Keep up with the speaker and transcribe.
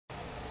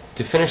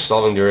To finish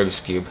solving the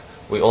Rubik's Cube,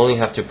 we only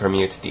have to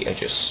permute the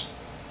edges.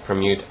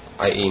 Permute,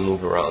 i.e.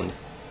 move around.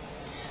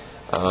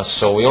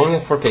 So we only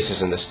have 4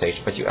 cases in this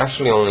stage, but you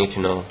actually only need to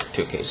know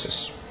 2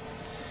 cases.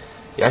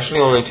 You actually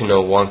only need to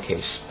know 1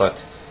 case,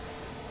 but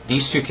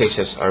these 2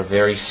 cases are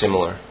very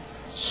similar,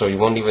 so you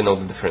won't even know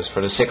the difference.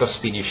 For the sake of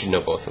speed, you should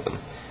know both of them.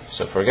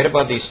 So forget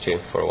about these 2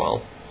 for a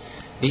while.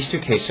 These 2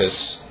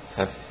 cases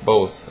have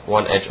both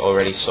 1 edge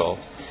already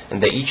solved,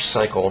 and they each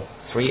cycle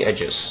 3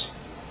 edges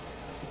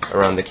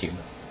around the cube.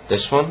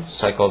 This one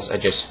cycles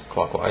edges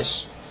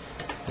clockwise.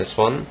 This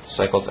one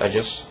cycles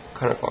edges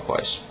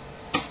counterclockwise.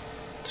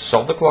 To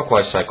solve the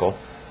clockwise cycle,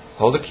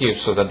 hold the cube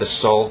so that the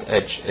solved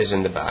edge is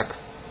in the back.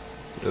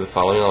 Do the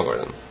following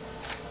algorithm.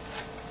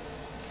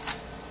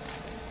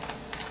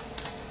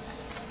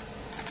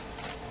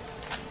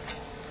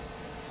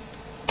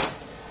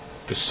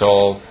 To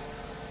solve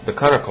the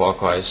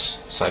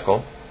counterclockwise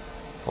cycle,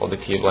 hold the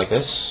cube like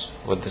this,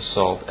 with the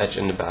solved edge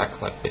in the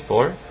back like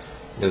before.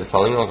 Do the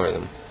following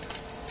algorithm.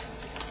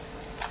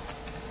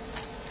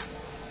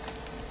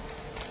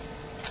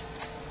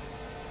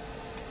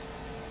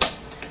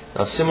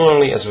 Now,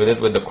 similarly as we did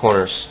with the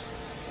corners,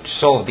 to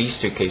solve these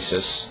 2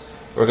 cases,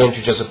 we're going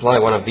to just apply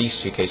one of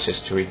these 2 cases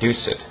to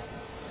reduce it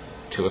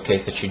to a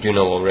case that you do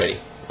know already,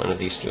 one of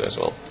these 2 as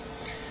well.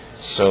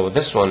 So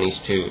this one needs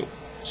to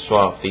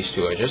swap these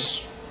 2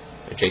 edges,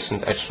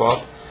 adjacent edge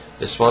swap.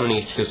 This one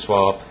needs to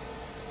swap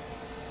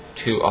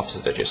 2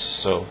 opposite edges,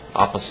 so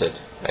opposite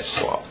edge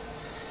swap.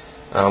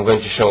 I'm going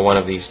to show one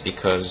of these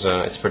because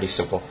it's pretty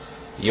simple.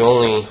 You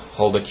only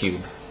hold the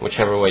cube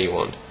whichever way you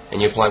want,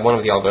 and you apply one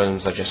of the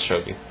algorithms I just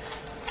showed you.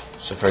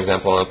 So for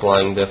example, I'm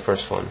applying the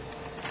first one.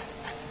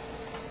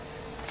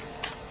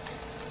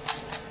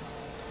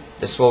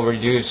 This will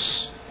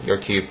reduce your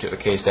cube to a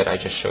case that I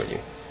just showed you.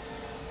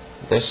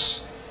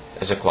 This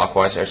is a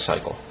clockwise edge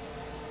cycle.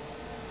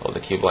 Hold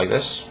the cube like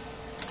this.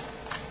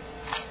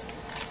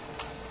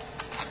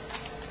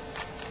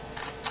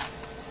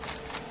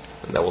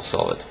 And that will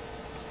solve it.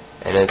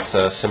 And it's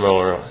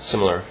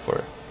similar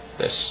for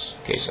this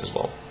case as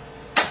well.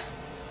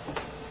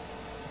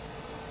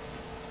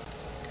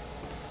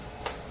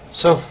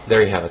 So,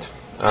 there you have it.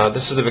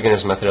 This is the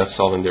beginner's method of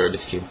solving the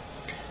Rubik's Cube.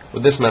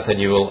 With this method,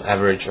 you will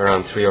average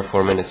around 3 or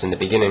 4 minutes in the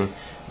beginning,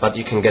 but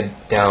you can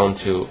get down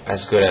to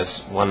as good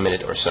as 1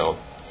 minute or so.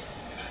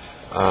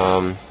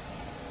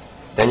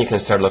 Then you can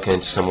start looking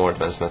into some more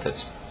advanced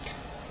methods.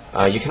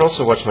 You can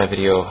also watch my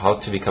video, How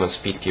to Become a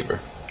Speedcuber,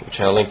 which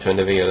I'll link to in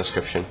the video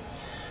description.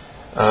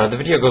 The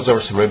video goes over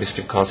some Rubik's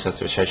Cube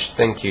concepts which I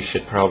think you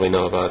should probably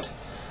know about.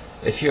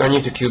 If you are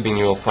new to cubing,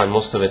 you will find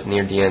most of it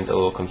near the end a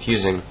little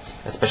confusing,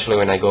 especially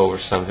when I go over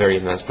some very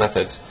advanced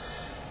methods.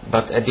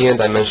 But at the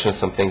end I mention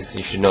some things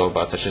you should know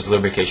about, such as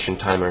lubrication,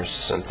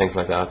 timers, and things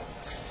like that.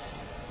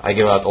 I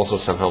give out also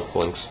some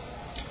helpful links.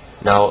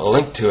 Now, a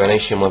link to an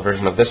HTML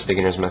version of this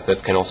beginner's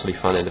method can also be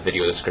found in the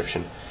video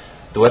description.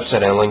 The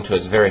website I linked to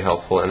is very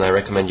helpful, and I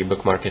recommend you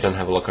bookmark it and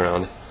have a look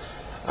around.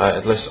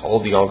 It lists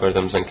all the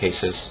algorithms and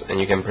cases, and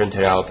you can print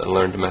it out and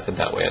learn the method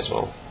that way as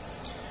well.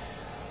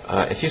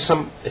 If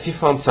you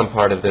found some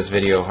part of this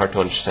video hard to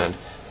understand,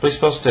 please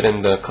post it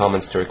in the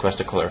comments to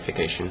request a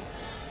clarification.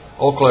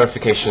 All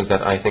clarifications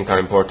that I think are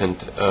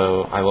important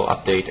I will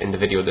update in the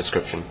video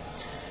description.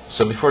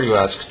 So before you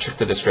ask, check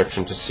the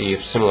description to see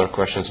if similar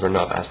questions were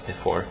not asked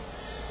before.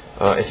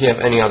 If you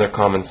have any other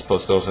comments,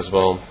 post those as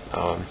well.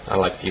 I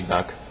like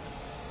feedback.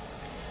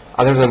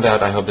 Other than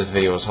that, I hope this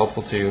video was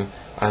helpful to you.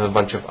 I have a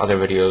bunch of other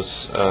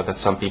videos that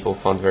some people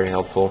found very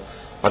helpful,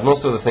 but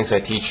most of the things I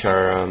teach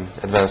are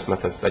advanced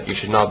methods that you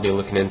should not be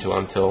looking into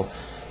until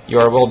you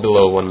are well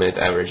below 1 minute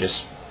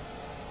averages.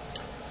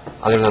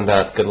 Other than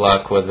that, good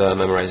luck with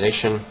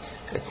memorization.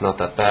 It's not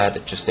that bad,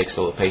 it just takes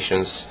a little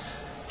patience.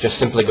 Just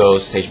simply go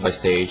stage by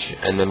stage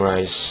and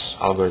memorize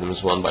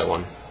algorithms one by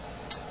one.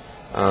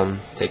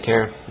 Take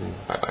care,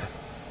 bye bye.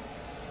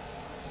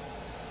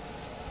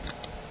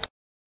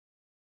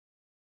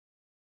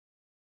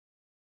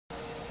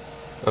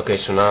 Okay,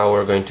 so now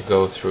we're going to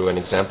go through an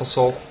example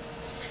solve.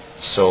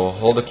 So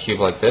hold the cube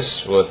like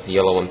this with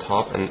yellow on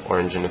top and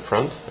orange in the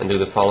front, and do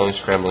the following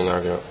scrambling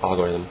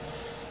algorithm.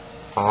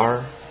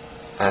 R,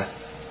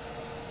 F,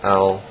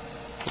 L,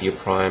 U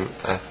prime,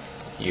 F,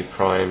 U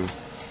prime,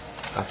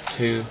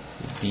 F2,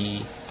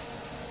 B,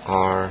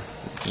 R,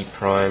 B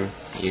prime,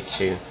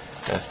 U2,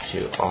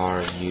 F2,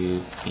 R,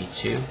 U,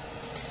 B2,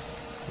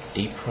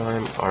 D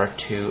prime,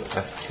 R2,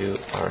 F2,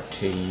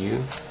 R2,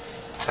 U,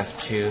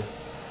 F2,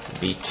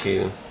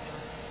 B2,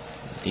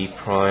 D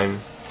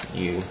prime,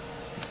 U,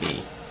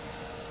 B.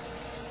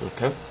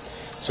 Okay,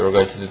 so we're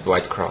going to do the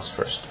white cross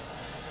first.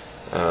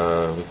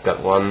 We've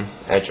got one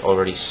edge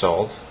already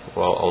solved.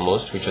 Well,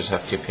 almost. We just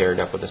have to pair it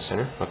up with the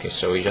center. Okay,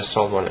 so we just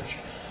solved one edge.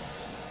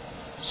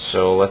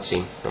 So let's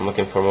see. I'm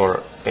looking for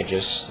more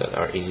edges that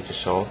are easy to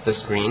solve.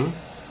 This green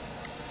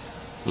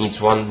needs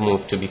one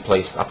move to be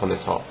placed up on the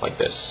top, like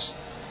this.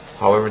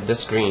 However,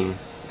 this green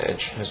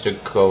edge has to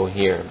go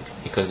here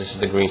because this is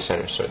the green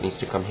center, so it needs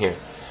to come here.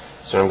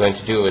 So what I'm going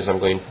to do is I'm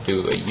going to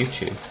do a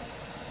U2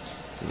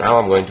 Now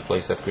I'm going to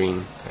place that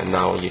green, and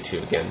now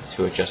U2 again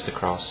to adjust the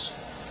cross.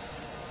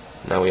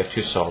 Now we have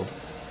two solved.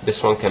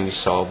 This one can be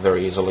solved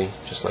very easily,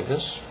 just like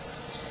this.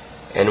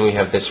 And we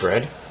have this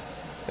red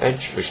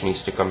edge, which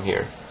needs to come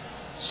here.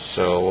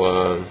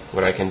 So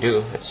what I can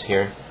do, it's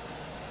here,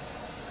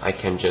 I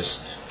can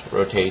just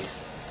rotate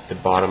the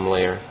bottom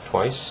layer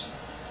twice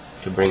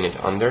to bring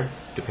it under,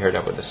 to pair it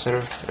up with the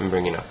center, and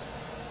bring it up,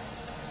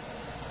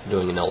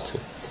 doing an L2.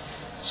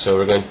 So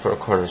we're going for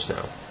corners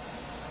now.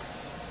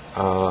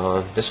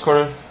 This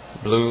corner,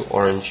 blue,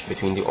 orange,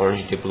 between the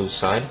orange and the blue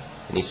side,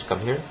 it needs to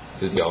come here.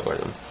 Do the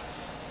algorithm.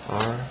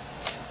 R,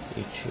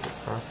 U2,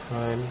 R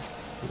prime,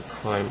 U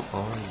prime,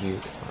 R, U,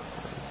 R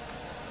prime.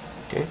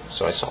 Okay,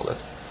 so I solved it.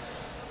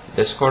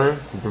 This corner,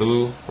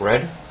 blue,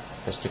 red,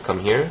 has to come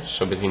here.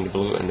 So between the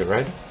blue and the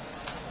red,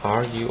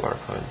 R, U, R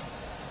prime.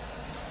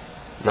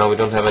 Now we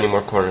don't have any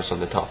more corners on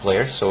the top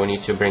layer, so we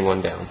need to bring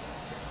one down.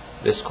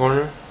 This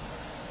corner,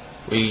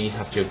 we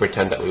have to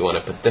pretend that we want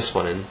to put this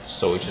one in,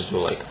 so we just do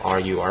like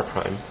RU R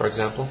prime, for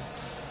example.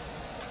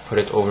 Put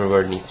it over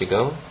where it needs to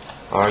go,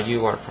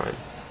 RU R prime.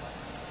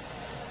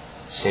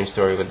 Same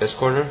story with this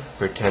corner.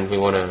 Pretend we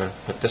want to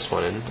put this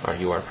one in,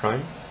 RU R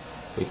prime.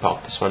 We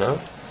pop this one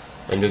out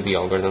and do the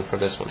algorithm for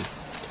this one.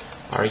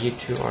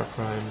 RU2 R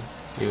prime,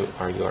 RU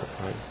R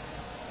prime.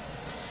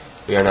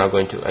 We are now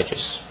going to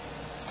edges.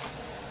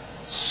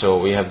 So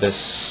we have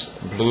this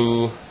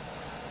blue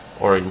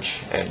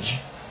orange edge.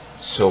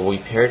 So we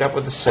pair it up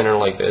with the center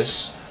like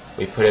this.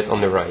 We put it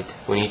on the right.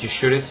 We need to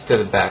shoot it to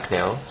the back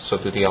now. So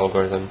do the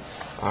algorithm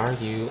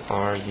RU,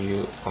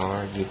 RU,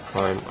 RU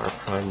prime, R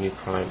prime, U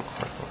prime,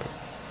 R prime.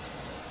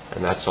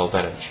 And that's all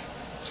that edge.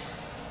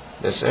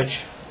 This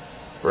edge,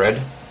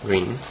 red,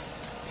 green,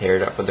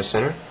 paired up with the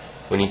center.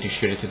 We need to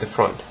shoot it to the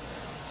front.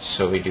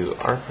 So we do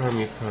R prime,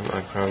 U prime,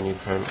 I prime, U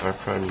prime, R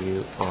prime,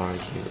 U, R,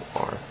 U,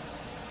 R.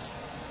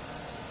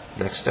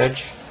 Next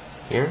edge,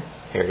 here,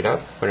 pair it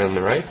up, put it on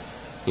the right.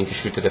 Need to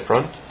shoot to the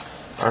front.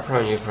 R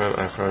prime, U prime,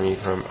 I prime, U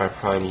prime, I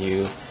prime,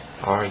 U,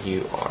 R,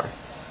 U, R.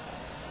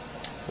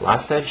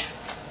 Last edge,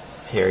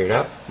 pair it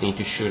up. Need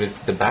to shoot it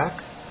to the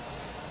back.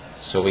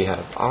 So we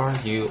have R,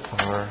 U,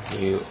 R,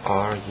 U,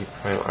 R, U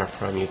prime, R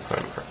prime, U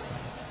prime, R prime.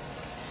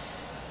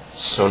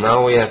 So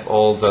now we have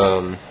all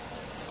the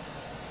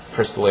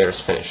first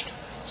layers finished.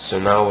 So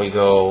now we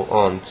go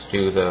on to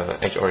do the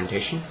edge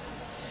orientation.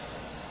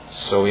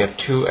 So we have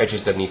two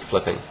edges that need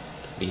flipping.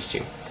 These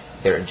two.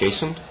 They're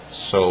adjacent,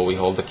 so we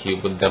hold the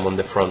cube with them on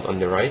the front on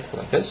the right,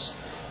 like this.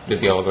 Do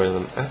the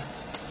algorithm F,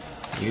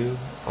 U,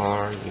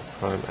 R, U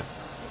prime, F,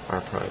 R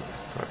prime,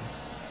 F prime.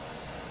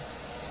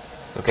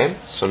 Okay,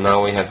 so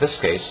now we have this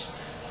case.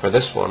 For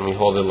this one, we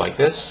hold it like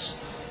this,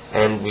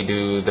 and we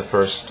do the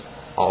first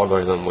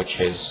algorithm,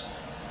 which is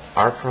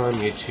R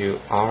prime, U2,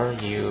 R,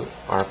 U,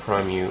 R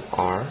prime, U,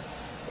 R,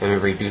 and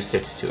we've reduced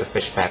it to a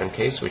fish pattern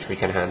case, which we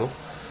can handle.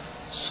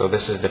 So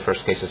this is the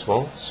first case as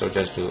well. So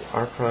just do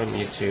R prime,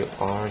 U2,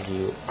 R,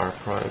 U, R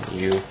prime,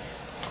 U,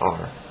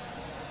 R.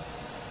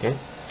 Okay.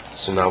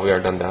 So now we are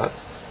done that.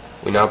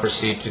 We now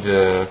proceed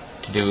to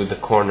do the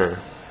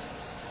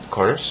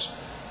corners.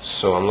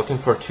 So I'm looking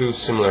for two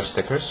similar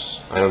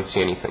stickers. I don't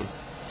see anything.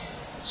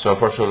 So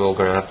unfortunately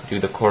we're gonna have to do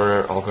the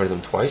corner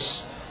algorithm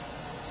twice.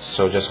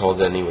 So just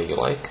hold it any way you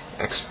like.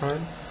 X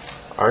prime,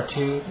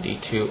 R2,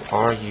 D2,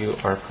 RU,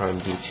 R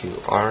prime,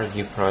 D2, R,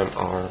 U prime,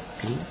 R,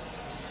 B.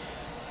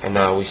 And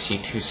now we see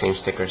two same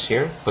stickers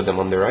here. Put them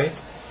on the right.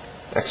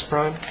 X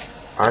prime,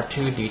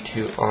 R2,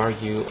 D2,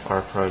 RU,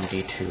 R prime,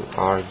 D2,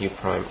 R, U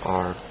prime,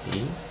 R,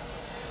 B.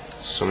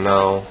 So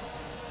now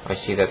I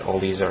see that all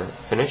these are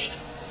finished.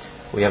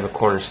 We have a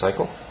corner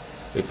cycle.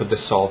 We put the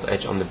solved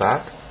edge on the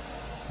back.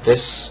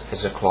 This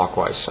is a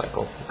clockwise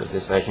cycle because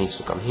this edge needs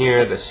to come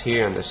here, this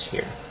here, and this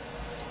here.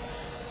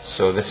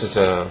 So this is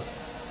a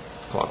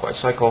clockwise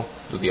cycle.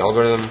 Do the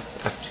algorithm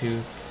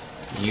F2,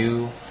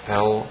 U,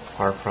 L,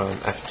 R prime,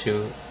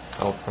 F2,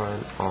 L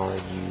prime, R,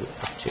 U,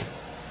 F2.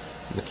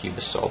 And the cube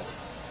is solved.